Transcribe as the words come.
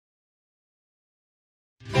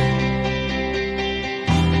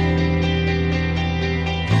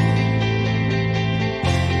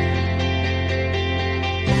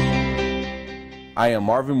I am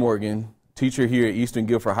Marvin Morgan, teacher here at Eastern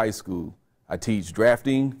Guilford High School. I teach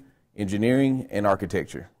drafting, engineering, and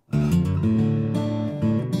architecture.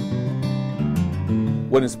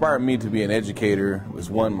 What inspired me to be an educator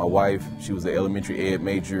was, one, my wife. She was an elementary ed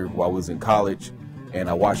major while I was in college,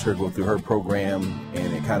 and I watched her go through her program,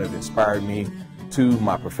 and it kind of inspired me. Two,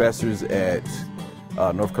 my professors at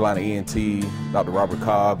North Carolina A&T, Dr. Robert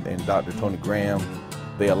Cobb and Dr. Tony Graham.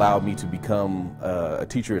 They allowed me to become a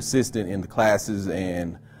teacher assistant in the classes,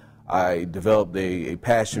 and I developed a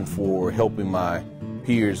passion for helping my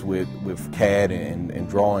peers with CAD and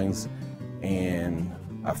drawings, and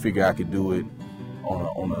I figured I could do it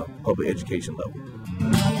on a public education level.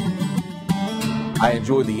 I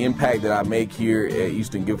enjoy the impact that I make here at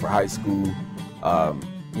Eastern Guilford High School,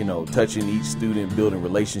 you know, touching each student, building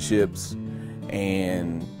relationships,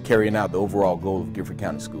 and carrying out the overall goal of Guilford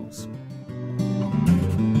County Schools.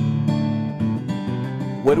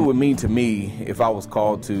 What it would mean to me if I was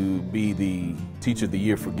called to be the Teacher of the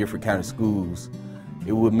Year for Guilford County Schools,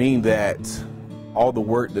 it would mean that all the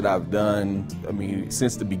work that I've done, I mean,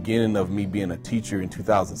 since the beginning of me being a teacher in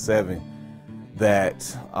 2007,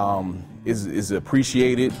 that is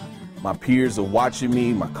appreciated. My peers are watching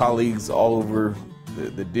me, my colleagues all over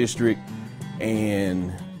the district,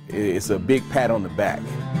 and it's a big pat on the back.